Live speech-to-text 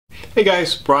Hey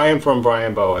guys, Brian from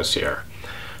Boas here.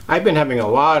 I've been having a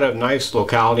lot of nice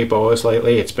locality boas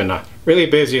lately. It's been a really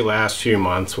busy last few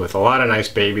months with a lot of nice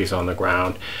babies on the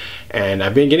ground. And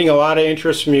I've been getting a lot of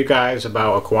interest from you guys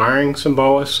about acquiring some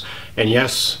boas. And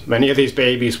yes, many of these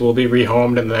babies will be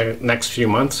rehomed in the next few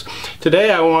months.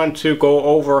 Today I want to go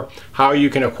over how you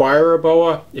can acquire a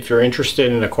boa if you're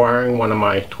interested in acquiring one of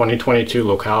my 2022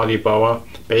 locality boa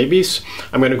babies.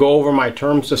 I'm going to go over my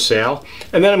terms of sale,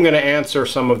 and then I'm going to answer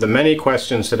some of the many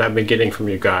questions that I've been getting from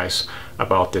you guys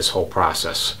about this whole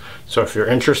process. So if you're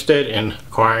interested in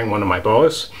acquiring one of my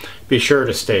boas, be sure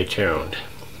to stay tuned.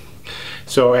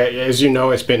 So as you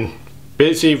know, it's been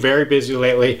busy, very busy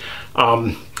lately.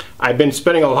 I've been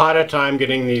spending a lot of time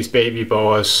getting these baby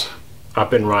boas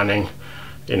up and running.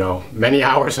 You know, many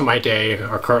hours of my day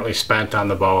are currently spent on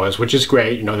the boas, which is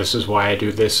great. You know, this is why I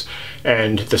do this.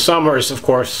 And the summer is, of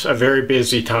course, a very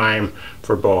busy time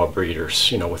for boa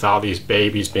breeders, you know, with all these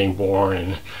babies being born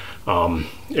and,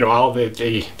 you know, all the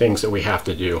things that we have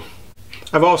to do.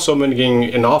 I've also been getting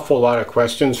an awful lot of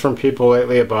questions from people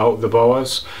lately about the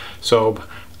boas. So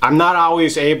I'm not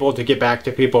always able to get back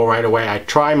to people right away. I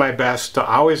try my best to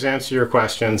always answer your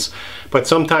questions, but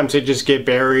sometimes they just get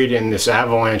buried in this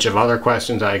avalanche of other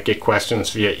questions. I get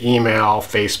questions via email,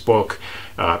 Facebook,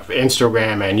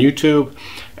 Instagram, and YouTube,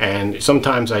 and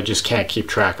sometimes I just can't keep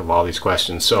track of all these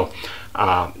questions. So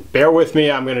bear with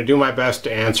me. I'm going to do my best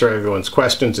to answer everyone's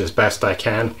questions as best I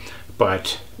can.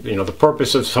 But you know, the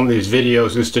purpose of some of these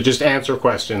videos is to just answer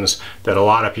questions that a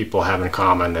lot of people have in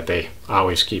common that they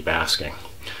always keep asking.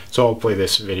 So hopefully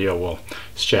this video will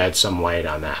shed some light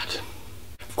on that.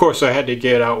 Of course, I had to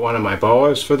get out one of my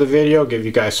boas for the video, give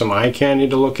you guys some eye candy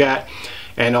to look at.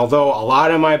 And although a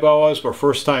lot of my boas were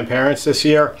first-time parents this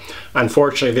year,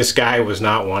 unfortunately this guy was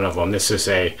not one of them. This is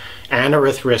a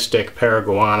anerythristic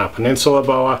Paraguana peninsula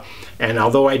boa. And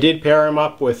although I did pair him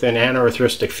up with an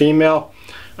anerythristic female,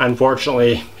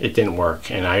 unfortunately it didn't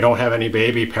work. And I don't have any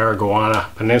baby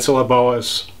Paraguana peninsula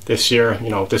boas this year. You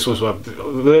know, this was what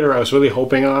litter I was really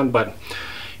hoping on, but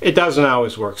it doesn't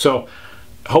always work. So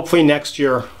hopefully next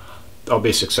year I'll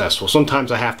be successful.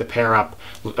 Sometimes I have to pair up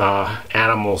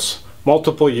animals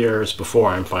multiple years before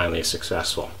I'm finally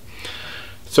successful.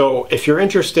 So if you're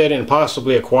interested in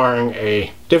possibly acquiring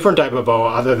a different type of boa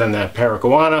other than the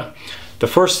Paraguana, the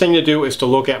first thing to do is to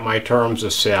look at my terms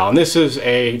of sale. And this is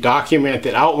a document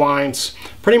that outlines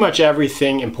pretty much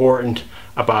everything important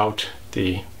about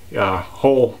the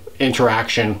whole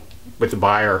interaction with the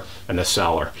buyer and the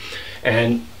seller.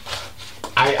 And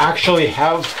I actually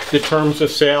have the terms of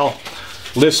sale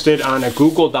listed on a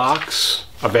Google Docs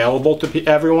available to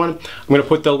everyone. I'm going to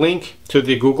put the link to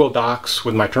the Google Docs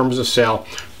with my terms of sale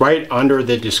right under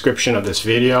the description of this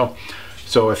video.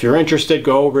 So if you're interested,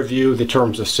 go review the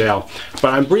terms of sale.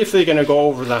 But I'm briefly going to go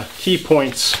over the key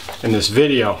points in this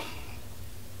video.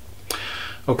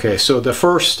 Okay, so the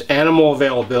first, animal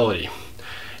availability.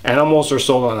 Animals are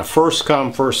sold on a first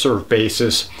come, first served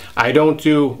basis. I don't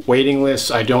do waiting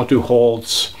lists, I don't do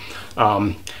holds.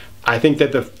 I think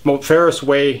that the fairest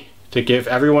way to give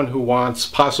everyone who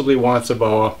possibly wants a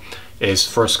boa is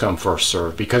first come, first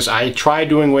served. Because I tried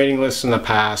doing waiting lists in the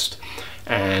past,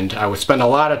 and I would spend a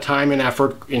lot of time and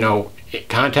effort, you know,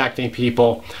 contacting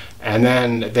people, and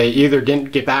then they either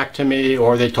didn't get back to me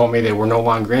or they told me they were no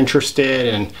longer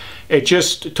interested, and it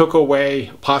just took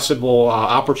away possible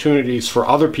opportunities for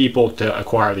other people to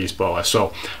acquire these boas.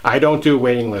 So I don't do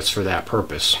waiting lists for that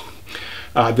purpose.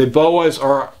 The boas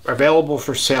are available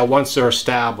for sale once they're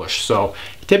established. So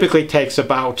it typically takes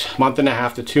about a month and a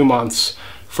half to 2 months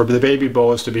for the baby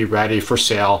boas to be ready for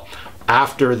sale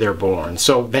after they're born.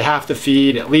 So they have to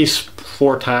feed at least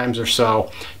 4 times or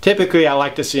so. Typically I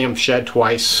like to see them shed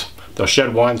twice. They'll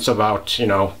shed once about, you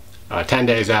know, 10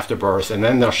 days after birth, and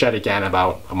then they'll shed again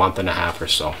about a month and a half or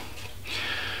so.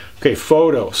 Okay,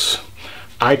 photos.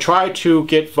 I try to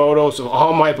get photos of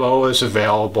all my boas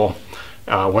available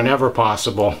whenever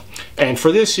possible. And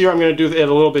for this year I'm going to do it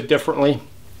a little bit differently.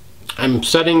 I'm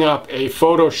setting up a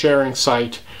photo sharing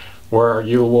site where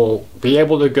you will be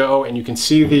able to go and you can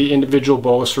see the individual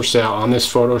boas for sale on this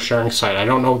photo sharing site. I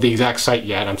don't know the exact site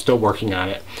yet, I'm still working on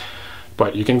it.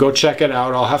 But you can go check it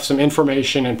out. I'll have some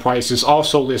information and prices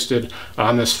also listed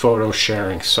on this photo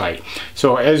sharing site.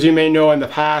 So as you may know, in the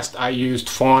past I used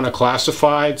fauna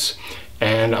classifieds,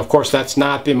 and of course that's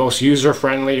not the most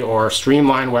user-friendly or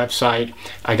streamlined website.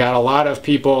 I got a lot of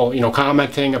people, you know,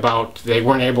 commenting about they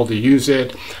weren't able to use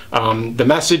it. The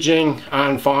messaging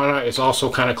on fauna is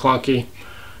also kind of clunky,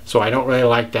 so I don't really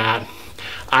like that.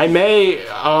 I may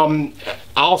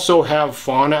also have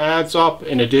fauna ads up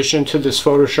in addition to this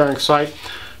photo sharing site,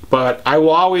 but I will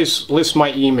always list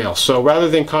my email. So rather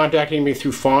than contacting me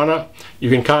through Fauna, you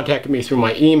can contact me through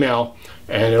my email,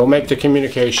 and it'll make the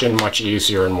communication much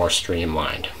easier and more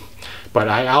streamlined. But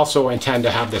I also intend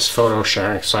to have this photo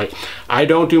sharing site. I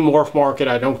don't do Morph Market,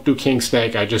 I don't do King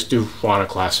Snake, I just do Fauna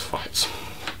Classifieds.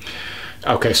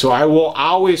 Okay, so I will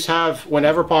always have,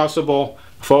 whenever possible,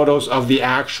 photos of the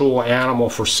actual animal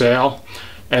for sale.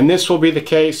 And this will be the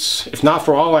case, if not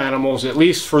for all animals, at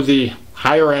least for the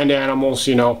higher end animals,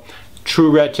 you know, true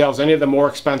red tails, any of the more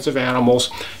expensive animals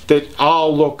that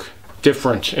all look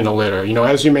different in a litter. You know,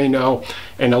 as you may know,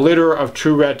 in a litter of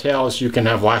true red tails, you can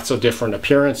have lots of different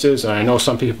appearances, and I know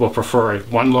some people prefer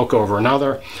one look over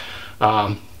another.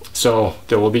 So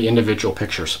there will be individual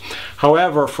pictures.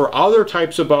 However, for other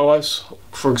types of boas,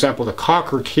 for example, the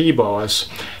cocker key boas,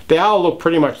 they all look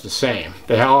pretty much the same.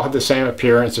 They all have the same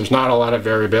appearance. There's not a lot of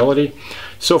variability.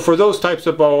 So for those types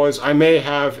of boas, I may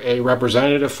have a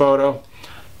representative photo,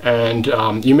 and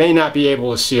you may not be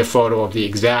able to see a photo of the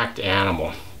exact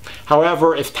animal.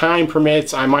 However, if time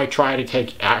permits, I might try to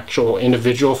take actual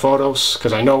individual photos,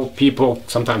 because I know people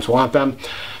sometimes want them.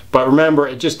 But remember,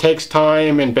 it just takes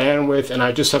time and bandwidth, and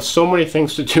I just have so many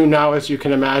things to do now, as you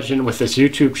can imagine, with this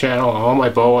YouTube channel and all my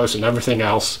boas and everything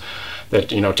else,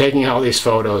 that, you know, taking all these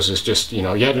photos is just, you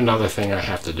know, yet another thing I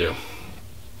have to do.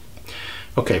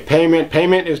 Okay, payment.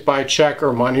 Payment is by check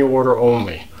or money order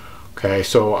only. Okay,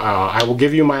 so I will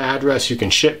give you my address. You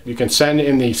can send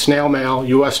in the snail mail,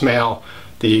 US mail,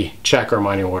 the check or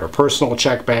money order. Personal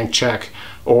check, bank check,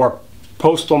 or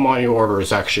postal money order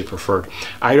is actually preferred.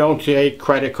 I don't take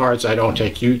credit cards. I don't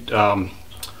take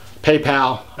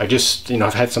PayPal. I just, you know,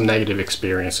 I've had some negative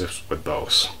experiences with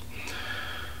those.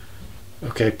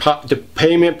 Okay, the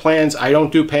payment plans. I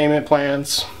don't do payment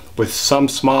plans, with some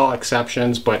small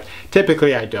exceptions, but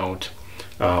typically I don't.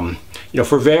 You know,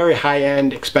 for very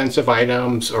high-end, expensive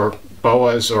items or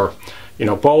boas, or, you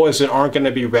know, boas that aren't going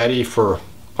to be ready for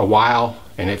a while,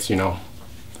 and it's, you know,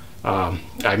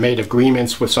 I made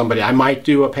agreements with somebody, I might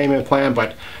do a payment plan,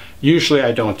 but usually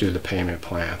I don't do the payment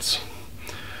plans.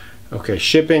 Okay,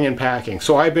 shipping and packing.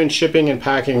 So I've been shipping and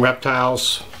packing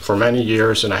reptiles for many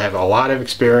years, and I have a lot of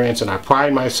experience, and I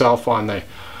pride myself on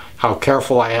how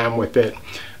careful I am with it.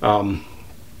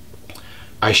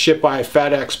 I ship by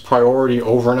FedEx priority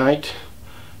overnight.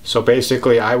 So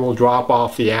basically I will drop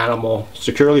off the animal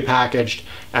securely packaged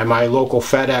at my local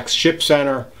FedEx ship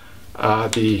center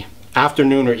the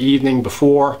afternoon or evening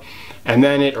before, and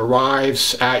then it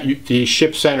arrives at the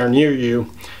ship center near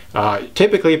you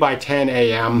typically by 10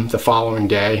 a.m. the following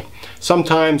day.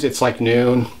 Sometimes it's like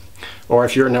noon, or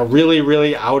if you're in a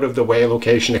really out of the way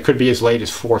location, it could be as late as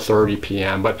 4:30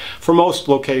 p.m. But for most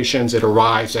locations, it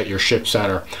arrives at your ship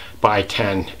center by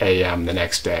 10 a.m. the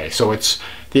next day. So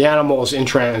the animal is in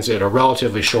transit a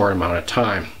relatively short amount of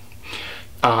time.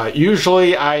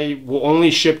 Usually I will only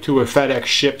ship to a FedEx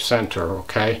ship center,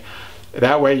 okay?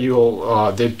 That way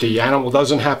the animal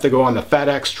doesn't have to go on the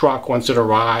FedEx truck once it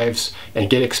arrives and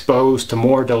get exposed to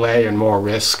more delay and more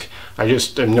risk. I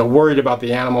just am worried about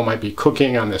the animal might be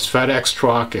cooking on this FedEx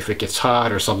truck if it gets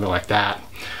hot or something like that.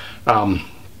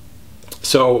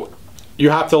 So you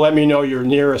have to let me know your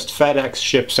nearest FedEx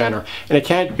ship center. And it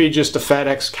can't be just a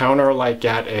FedEx counter like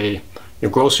at a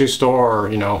grocery store,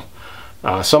 or, you know,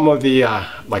 some of the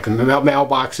like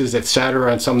mailboxes,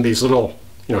 etc., and some of these little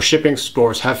shipping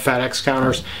stores have FedEx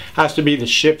counters. It has to be the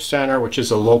ship center, which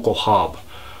is a local hub.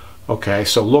 Okay,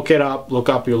 so look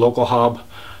up your local hub.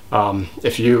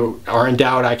 If you are in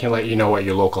doubt, I can let you know what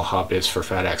your local hub is for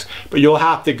FedEx. But you'll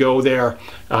have to go there.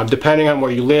 Depending on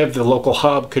where you live, the local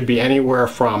hub could be anywhere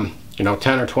from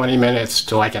 10 or 20 minutes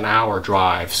to like an hour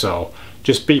drive. So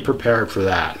just be prepared for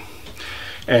that.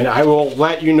 And I will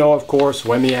let you know, of course,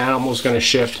 when the animal is going to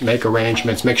ship, make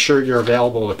arrangements, make sure you're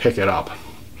available to pick it up.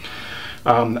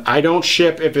 I don't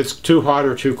ship if it's too hot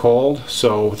or too cold,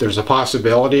 so there's a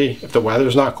possibility, if the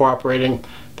weather's not cooperating,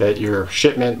 that your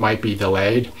shipment might be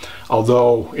delayed.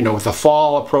 Although, with the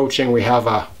fall approaching, we have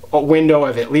a window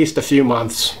of at least a few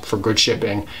months for good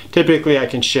shipping. Typically I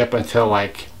can ship until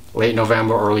like late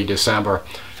November, early December,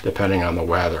 depending on the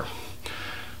weather.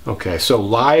 Okay, so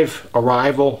live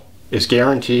arrival is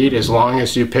guaranteed as long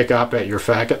as you pick up at your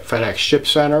FedEx ship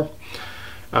center.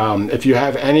 If you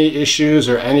have any issues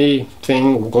or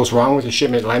anything goes wrong with the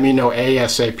shipment, let me know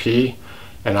ASAP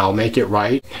and I'll make it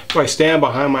right. So I stand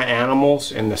behind my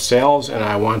animals in the sales, and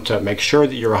I want to make sure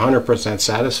that you're 100%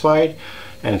 satisfied.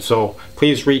 And so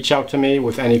please reach out to me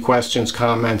with any questions,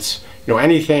 comments,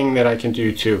 anything that I can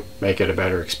do to make it a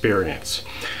better experience.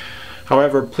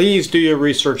 However, please do your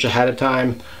research ahead of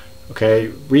time. Okay,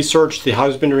 research the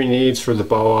husbandry needs for the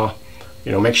BOA.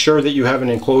 make sure that you have an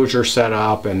enclosure set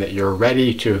up and that you're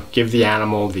ready to give the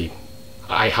animal the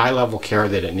high level care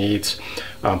that it needs.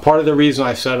 Part of the reason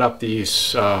I set up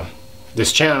these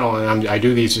this channel and I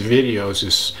do these videos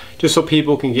is just so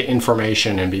people can get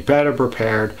information and be better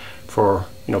prepared for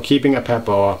keeping a pet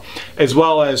boa, as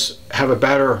well as have a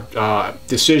better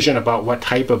decision about what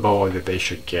type of boa that they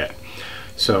should get.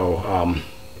 So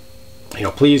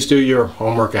please do your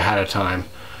homework ahead of time.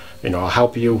 I'll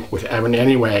help you with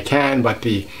any way I can, but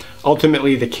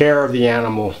ultimately the care of the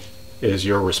animal is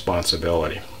your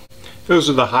responsibility. Those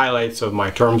are the highlights of my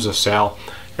terms of sale.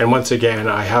 And once again,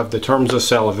 I have the terms of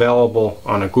sale available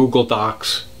on a Google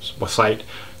Docs site.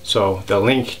 So the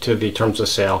link to the terms of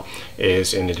sale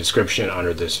is in the description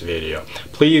under this video.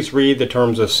 Please read the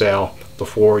terms of sale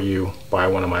before you buy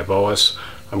one of my boas.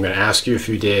 I'm going to ask you if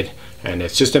you did, and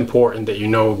it's just important that you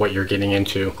know what you're getting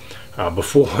into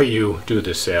before you do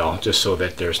the sale, just so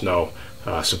that there's no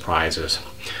surprises.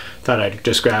 Thought I'd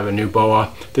just grab a new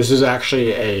boa. This is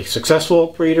actually a successful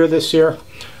breeder this year.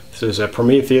 This is a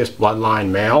Prometheus bloodline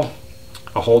male,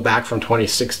 a holdback from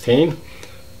 2016,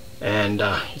 and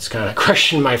he's kind of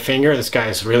crushing my finger. This guy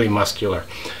is really muscular,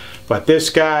 but this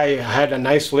guy had a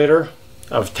nice litter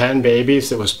of 10 babies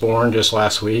that was born just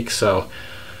last week, so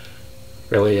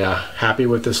really happy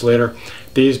with this litter.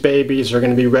 These babies are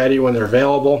going to be ready when they're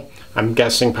available. I'm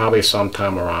guessing probably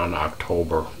sometime around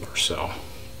October or so.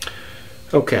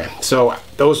 Okay, so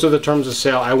those are the terms of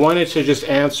sale. I wanted to just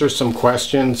answer some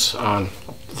questions on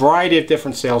a variety of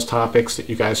different sales topics that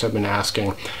you guys have been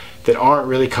asking that aren't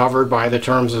really covered by the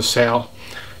terms of sale.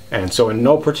 And so in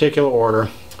no particular order,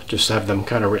 just have them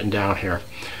kind of written down here.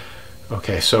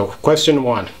 Okay, so question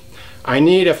 1. I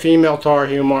need a female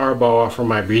Tarahumara boa for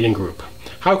my breeding group.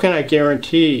 How can I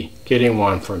guarantee getting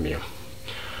one from you?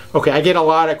 Okay, I get a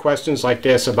lot of questions like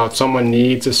this about someone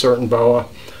needs a certain boa.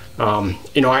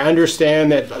 I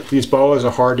understand that these boas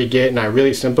are hard to get, and I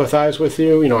really sympathize with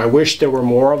you. I wish there were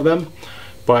more of them,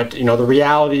 but the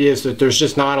reality is that there's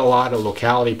just not a lot of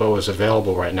locality boas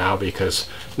available right now because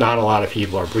not a lot of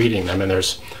people are breeding them, and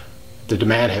the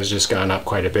demand has just gone up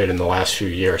quite a bit in the last few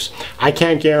years. I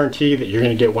can't guarantee that you're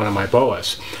going to get one of my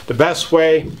boas. The best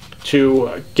way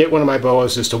to get one of my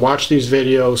boas is to watch these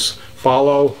videos,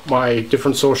 follow my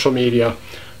different social media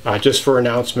just for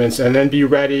announcements, and then be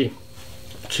ready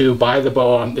to buy the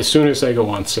boa as soon as they go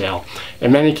on sale.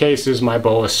 In many cases, my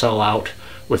boas sell out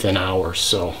within hours,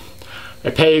 so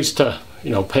it pays to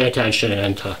pay attention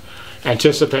and to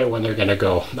anticipate when they're going to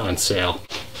go on sale.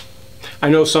 I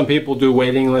know some people do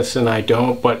waiting lists and I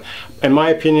don't, but in my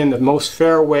opinion, the most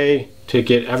fair way to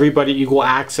get everybody equal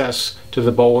access to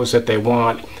the boas that they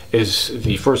want is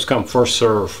the first come first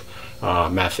serve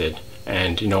method.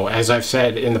 And as I've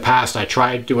said in the past, I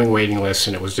tried doing waiting lists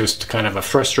and it was just kind of a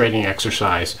frustrating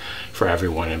exercise for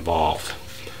everyone involved.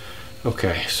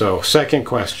 Okay, so second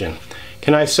question.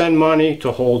 Can I send money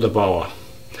to hold a boa?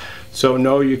 So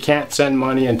no, you can't send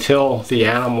money until the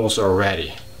animals are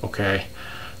ready, okay?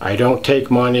 I don't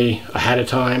take money ahead of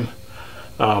time.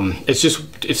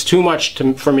 It's too much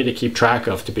for me to keep track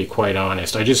of, to be quite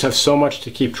honest. I just have so much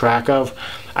to keep track of.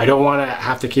 I don't want to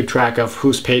have to keep track of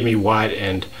who's paid me what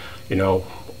and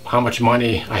how much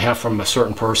money I have from a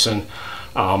certain person.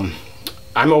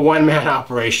 I'm a one-man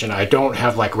operation. I don't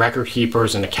have like record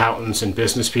keepers and accountants and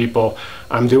business people.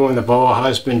 I'm doing the boa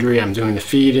husbandry, I'm doing the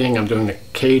feeding, I'm doing the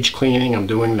cage cleaning, I'm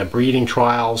doing the breeding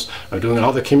trials, I'm doing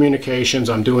all the communications,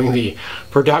 I'm doing the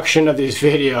production of these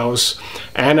videos,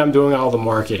 and I'm doing all the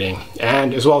marketing,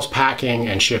 and as well as packing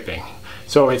and shipping.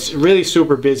 So it's really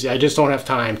super busy. I just don't have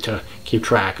time to keep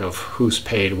track of who's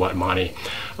paid what money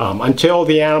until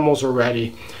the animals are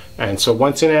ready. And so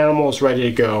once an animal is ready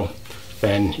to go,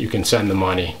 then you can send the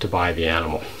money to buy the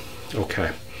animal.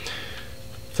 Okay.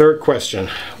 Third question.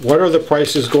 What are the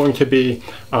prices going to be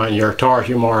on your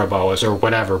Tarahumara boas or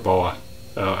whatever boa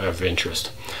of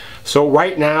interest? So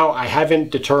right now, I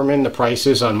haven't determined the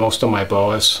prices on most of my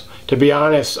boas. To be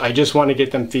honest, I just want to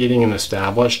get them feeding and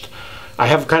established. I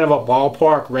have kind of a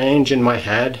ballpark range in my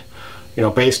head,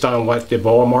 based on what the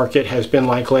boa market has been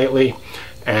like lately.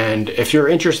 And if you're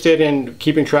interested in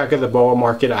keeping track of the boa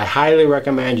market, I highly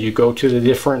recommend you go to the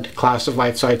different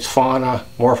classified sites, Fauna,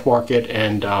 Morph Market,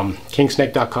 and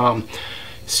kingsnake.com.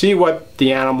 See what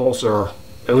the animals are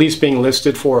at least being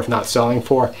listed for, if not selling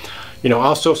for.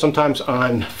 Also sometimes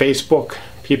on Facebook,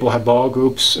 people have boa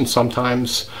groups, and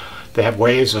sometimes they have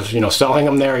ways of selling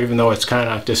them there, even though it's kind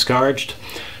of discouraged.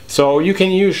 So you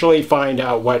can usually find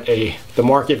out what the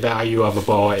market value of a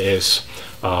boa is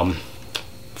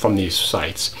from these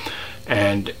sites.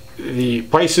 And the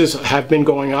prices have been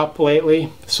going up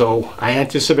lately, so I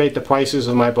anticipate the prices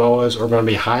of my boas are going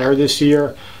to be higher this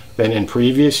year than in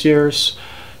previous years.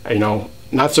 You know,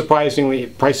 not surprisingly,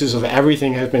 prices of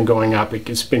everything has been going up.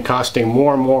 It's been costing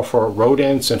more and more for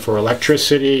rodents and for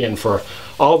electricity and for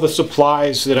all the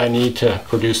supplies that I need to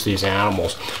produce these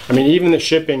animals. I mean, even the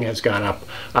shipping has gone up.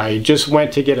 I just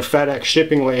went to get a FedEx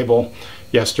shipping label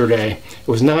yesterday. It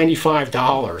was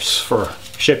 $95 for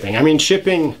shipping. I mean,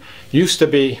 shipping used to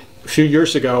be a few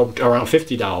years ago around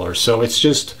 $50. So it's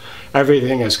just,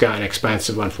 everything has gotten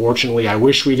expensive, unfortunately. I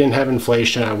wish we didn't have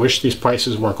inflation. I wish these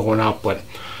prices weren't going up, but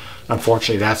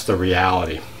unfortunately that's the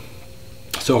reality.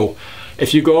 So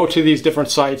if you go to these different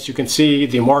sites, you can see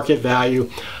the market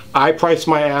value. I price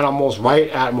my animals right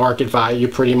at market value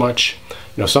pretty much.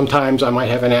 You know, sometimes I might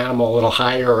have an animal a little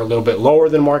higher or a little bit lower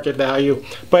than market value,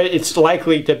 but it's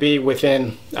likely to be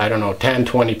within, I don't know,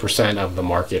 10-20% of the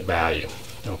market value.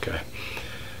 Okay.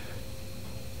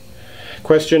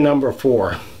 Question number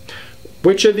 4.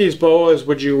 Which of these boas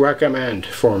would you recommend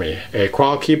for me? A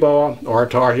Quality boa or a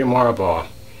Tarahumara boa?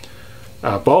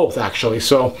 Both, actually.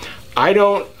 So I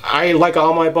like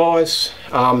all my boas.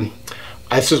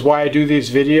 This is why I do these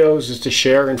videos, is to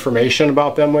share information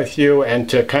about them with you and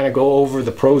to kind of go over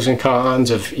the pros and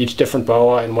cons of each different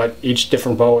boa and what each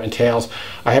different boa entails.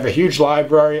 I have a huge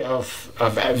library of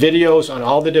videos on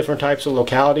all the different types of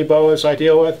locality boas I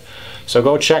deal with. So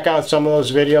go check out some of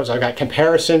those videos. I've got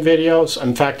comparison videos.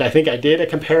 In fact, I think I did a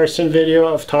comparison video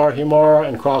of Tarahumara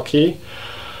and Quality.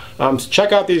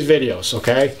 Check out these videos,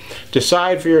 okay?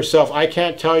 Decide for yourself. I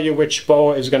can't tell you which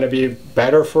boa is going to be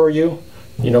better for you,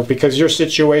 you know, because your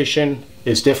situation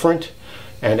is different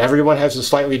and everyone has a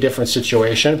slightly different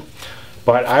situation.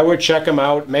 But I would check them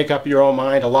out, make up your own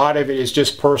mind. A lot of it is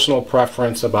just personal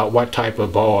preference about what type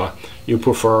of boa you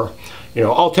prefer. You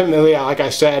know, ultimately, like I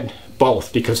said,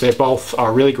 both, because they both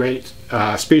are really great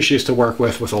species to work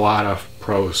with a lot of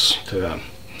pros to them.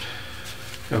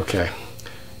 Okay,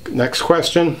 next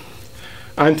question.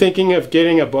 I'm thinking of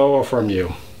getting a boa from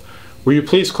you. Will you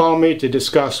please call me to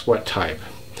discuss what type?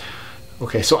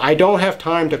 Okay, so I don't have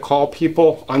time to call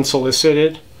people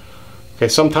unsolicited. Okay,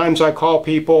 sometimes I call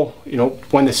people, you know,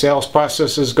 when the sales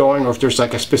process is going, or if there's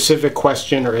like a specific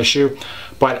question or issue.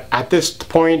 But at this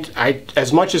point,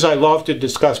 as much as I love to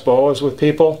discuss boas with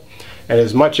people, and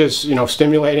as much as, you know,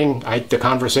 stimulating the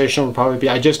conversation would probably be,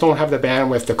 I just don't have the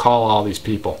bandwidth to call all these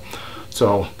people.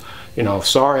 So, you know,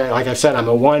 sorry, like I said, I'm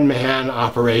a one-man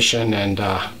operation, and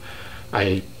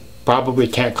I probably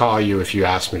can't call you if you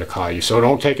ask me to call you. So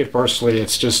don't take it personally.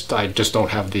 It's just, I just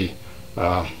don't have the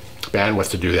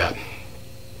bandwidth to do that.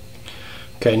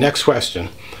 Okay, next question.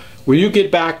 Will you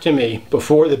get back to me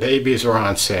before the babies are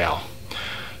on sale?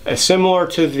 Similar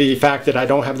to the fact that I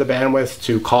don't have the bandwidth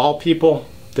to call people,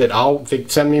 they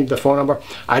send me the phone number,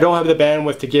 I don't have the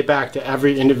bandwidth to get back to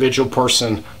every individual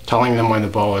person telling them when the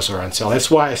boas are on sale.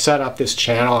 That's why I set up this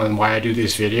channel and why I do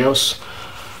these videos.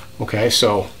 Okay,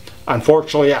 so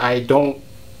unfortunately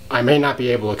I may not be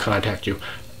able to contact you.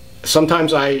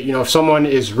 Sometimes if someone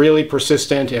is really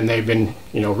persistent and they've been,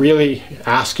 really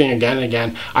asking again and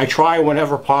again, I try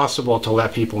whenever possible to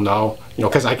let people know,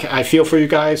 because I feel for you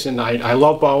guys, and I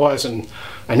love boas and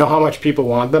I know how much people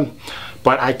want them,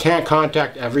 but I can't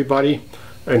contact everybody,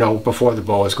 before the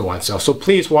boas go on sale. So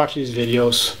please watch these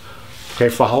videos. Okay,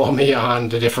 follow me on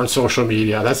the different social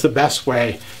media. That's the best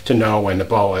way to know when the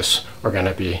boas are going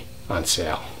to be on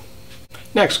sale.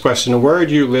 Next question, where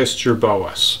do you list your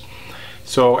boas?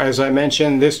 So as I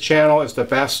mentioned, this channel is the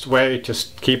best way to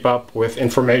keep up with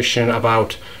information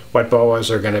about what boas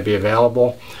are going to be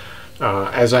available.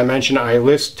 As I mentioned, I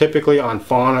list typically on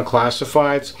fauna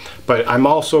classifieds, but I'm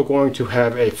also going to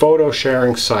have a photo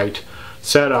sharing site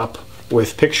set up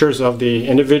with pictures of the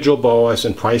individual boas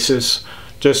and prices,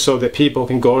 just so that people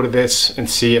can go to this and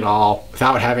see it all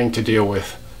without having to deal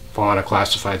with fauna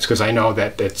classifieds, because I know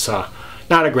that it's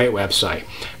not a great website.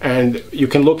 And you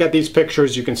can look at these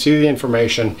pictures, you can see the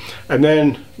information, and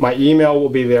then my email will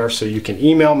be there, so you can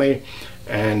email me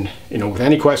and with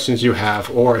any questions you have,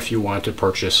 or if you want to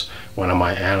purchase one of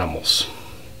my animals.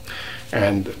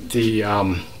 And the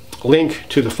link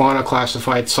to the fauna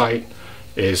classified site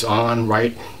is on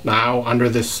right now under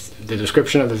the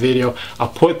description of the video. I'll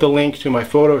put the link to my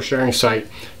photo sharing site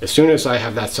as soon as I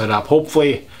have that set up,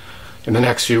 hopefully in the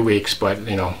next few weeks, but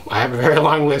I have a very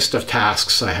long list of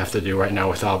tasks I have to do right now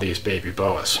with all these baby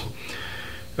boas.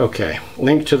 Okay,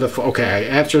 I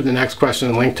answered the next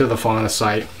question, link to the fauna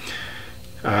site.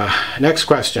 Next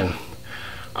question.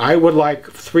 I would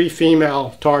like 3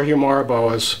 female Tarahumara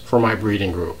boas for my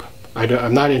breeding group.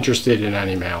 I'm not interested in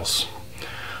any males.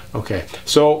 Okay,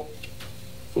 so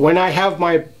when I have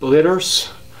my litters,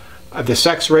 the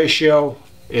sex ratio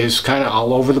is kind of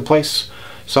all over the place.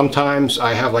 Sometimes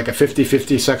I have like a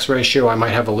 50-50 sex ratio. I might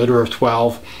have a litter of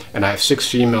 12 and I have 6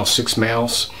 females, 6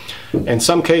 males. In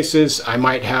some cases, I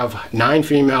might have 9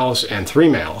 females and 3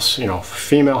 males, you know,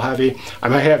 female heavy. I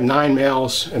might have 9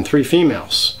 males and 3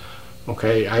 females.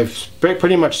 Okay, I've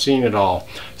pretty much seen it all.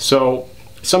 So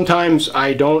sometimes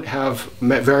I don't have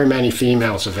very many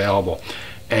females available.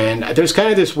 And there's kind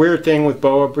of this weird thing with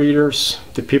boa breeders,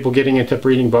 the people getting into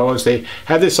breeding boas. They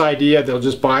have this idea they'll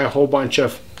just buy a whole bunch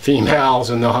of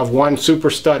females and they'll have one super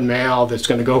stud male that's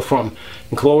going to go from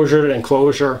enclosure to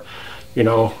enclosure, you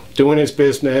know, doing his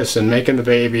business and making the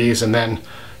babies, and then,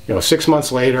 you know, 6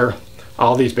 months later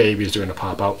all these babies are going to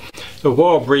pop out. So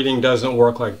boa breeding doesn't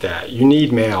work like that. You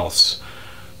need males.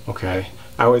 Okay,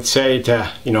 I would say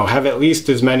to, you know, have at least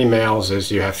as many males as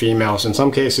you have females. In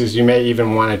some cases you may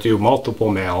even want to do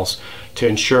multiple males to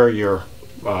ensure your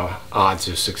odds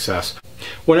of success.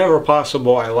 Whenever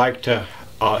possible, I like to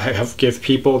give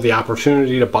people the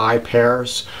opportunity to buy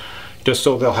pairs, just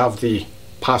so they'll have the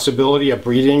possibility of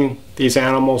breeding these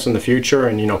animals in the future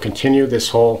and, you know, continue this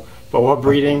whole boa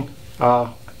breeding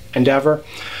endeavor.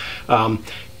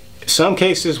 Some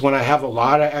cases when I have a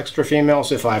lot of extra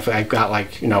females, if I've got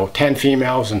like, you know, 10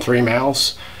 females and 3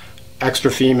 males,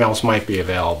 extra females might be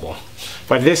available.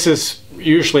 But this is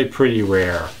usually pretty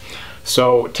rare.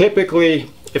 So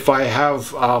typically if I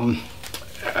have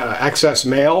excess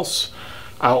males,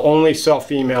 I'll only sell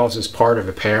females as part of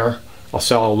a pair. I'll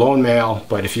sell a lone male,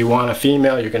 but if you want a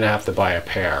female, you're going to have to buy a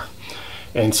pair.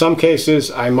 In some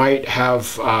cases, I might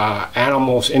have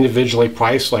animals individually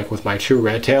priced, like with my 2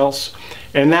 red tails.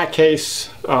 In that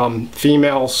case,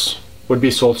 females would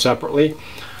be sold separately.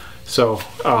 So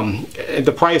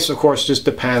the price, of course, just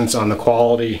depends on the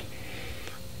quality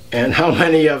and how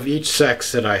many of each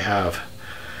sex that I have.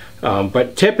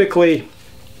 But typically,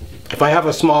 if I have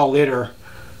a small litter,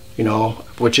 you know,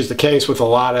 which is the case with a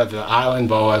lot of the island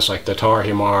boas like the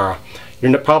tarahumara,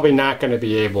 you're probably not going to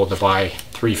be able to buy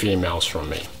 3 females from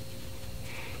me.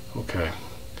 Okay.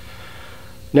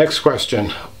 Next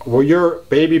question. Will your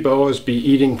baby boas be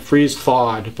eating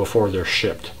freeze-thawed before they're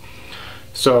shipped?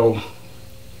 So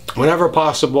whenever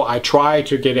possible, I try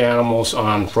to get animals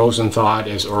on frozen thawed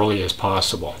as early as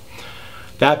possible.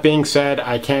 That being said,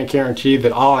 I can't guarantee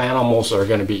that all animals are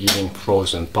going to be eating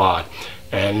frozen thawed.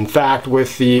 And in fact,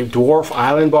 with the dwarf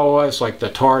island boas like the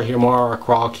tarahumara,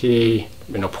 croaky,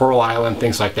 you know, pearl island,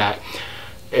 things like that,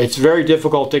 it's very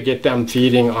difficult to get them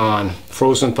feeding on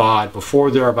frozen thawed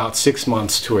before they're about 6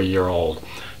 months to a year old.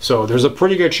 So there's a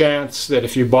pretty good chance that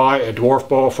if you buy a dwarf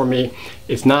boa from me,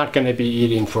 it's not going to be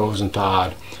eating frozen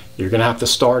thawed. You're going to have to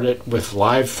start it with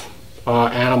live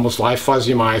animals, live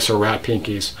fuzzy mice or rat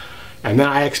pinkies. And then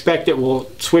I expect it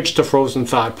will switch to frozen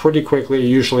thawed pretty quickly,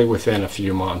 usually within a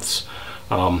few months.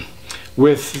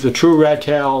 With the true red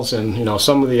tails and, you know,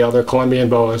 some of the other Colombian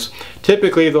boas,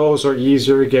 typically those are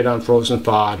easier to get on frozen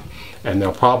thawed, and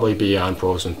they'll probably be on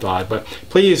frozen thawed. But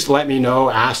please let me know,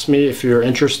 ask me if you're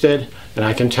interested, and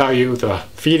I can tell you the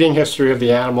feeding history of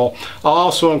the animal. I'll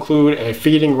also include a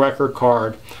feeding record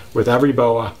card with every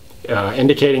boa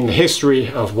indicating the history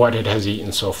of what it has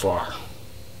eaten so far.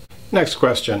 Next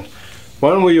question.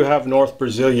 When will you have North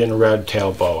Brazilian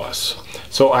red-tailed boas?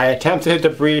 So I attempted to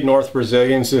breed North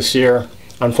Brazilians this year.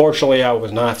 Unfortunately, I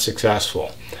was not successful.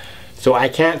 So I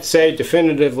can't say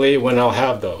definitively when I'll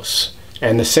have those.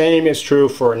 And the same is true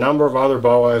for a number of other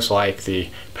boas like the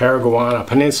Paraguana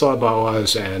Peninsula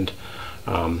boas and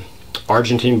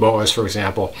Argentine boas, for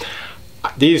example.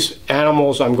 These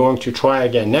animals I'm going to try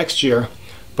again next year,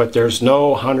 but there's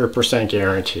no 100%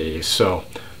 guarantee. So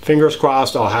fingers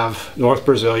crossed I'll have North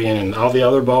Brazilian and all the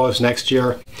other boas next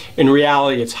year. In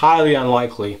reality, it's highly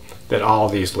unlikely that all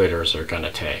these litters are going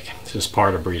to take. This is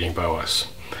part of breeding boas.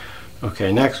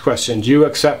 Okay, next question. Do you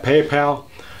accept PayPal?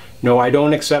 No, I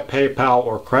don't accept PayPal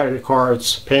or credit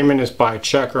cards. Payment is by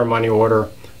check or money order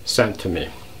sent to me.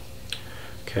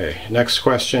 Okay, next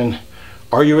question.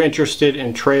 Are you interested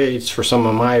in trades for some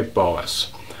of my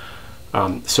boas?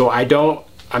 So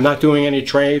I'm not doing any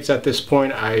trades at this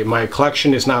point. My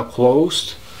collection is now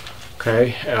closed.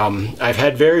 Okay, I've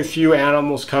had very few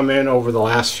animals come in over the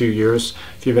last few years.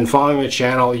 If you've been following the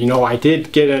channel, you know I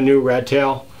did get a new red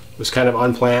tail. It was kind of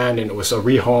unplanned and it was a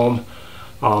rehome.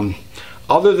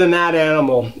 Other than that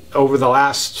animal, over the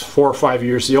last 4 or 5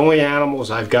 years, the only animals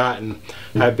I've gotten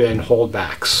have been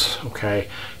holdbacks. Okay,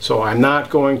 so I'm not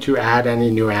going to add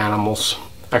any new animals.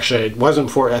 Actually, it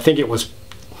wasn't for, I think it was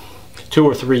 2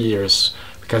 or 3 years,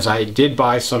 because I did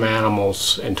buy some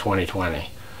animals in 2020.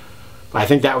 I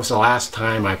think that was the last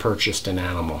time I purchased an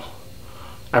animal.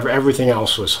 Everything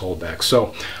else was holdback.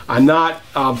 So I'm not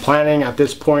planning at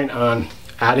this point on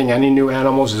adding any new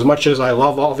animals. As much as I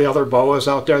love all the other boas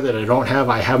out there that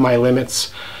I have my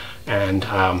limits, and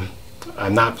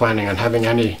I'm not planning on having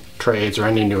any trades or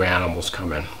any new animals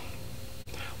come in.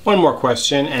 One more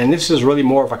question, and this is really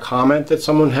more of a comment that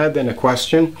someone had than a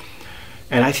question.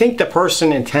 And I think the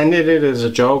person intended it as a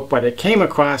joke, but it came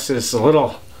across as a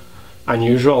little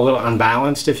unusual, a little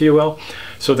unbalanced, if you will.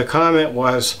 So the comment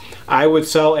was, I would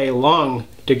sell a lung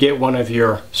to get one of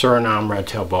your Suriname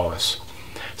red-tailed boas.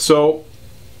 So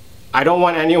I don't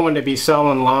want anyone to be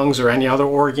selling lungs or any other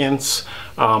organs,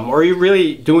 or you're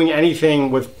really doing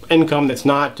anything with income that's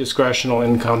not discretional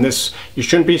income. You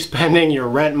shouldn't be spending your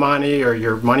rent money or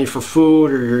your money for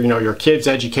food or your kids'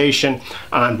 education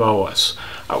on boas.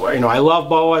 I love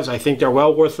boas. I think they're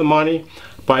well worth the money,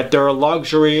 but they're a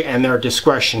luxury and they're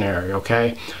discretionary.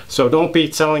 Okay, so don't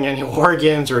be selling any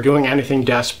organs or doing anything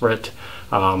desperate,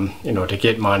 to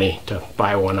get money to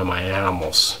buy one of my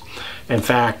animals. In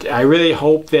fact, I really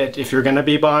hope that if you're going to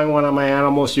be buying one of my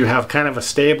animals, you have kind of a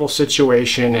stable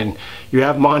situation and you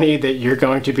have money that you're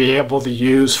going to be able to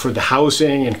use for the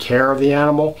housing and care of the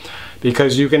animal,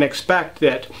 because you can expect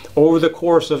that over the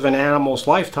course of an animal's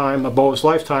lifetime, a boa's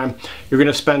lifetime, you're going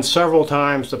to spend several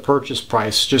times the purchase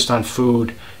price just on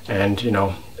food and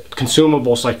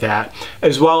consumables like that,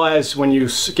 as well as when you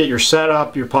get your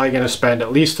setup, you're probably going to spend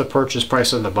at least the purchase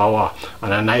price of the boa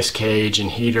on a nice cage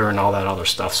and heater and all that other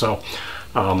stuff. So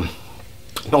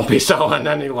don't be selling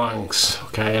any lungs,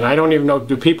 okay? And I don't even know,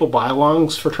 do people buy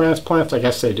lungs for transplants? I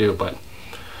guess they do, but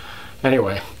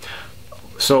anyway.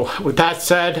 So with that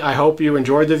said, I hope you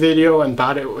enjoyed the video and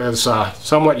thought it was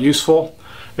somewhat useful.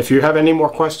 If you have any more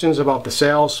questions about the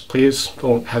sales, please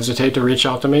don't hesitate to reach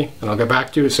out to me and I'll get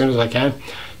back to you as soon as I can.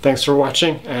 Thanks for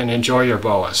watching and enjoy your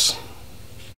boas.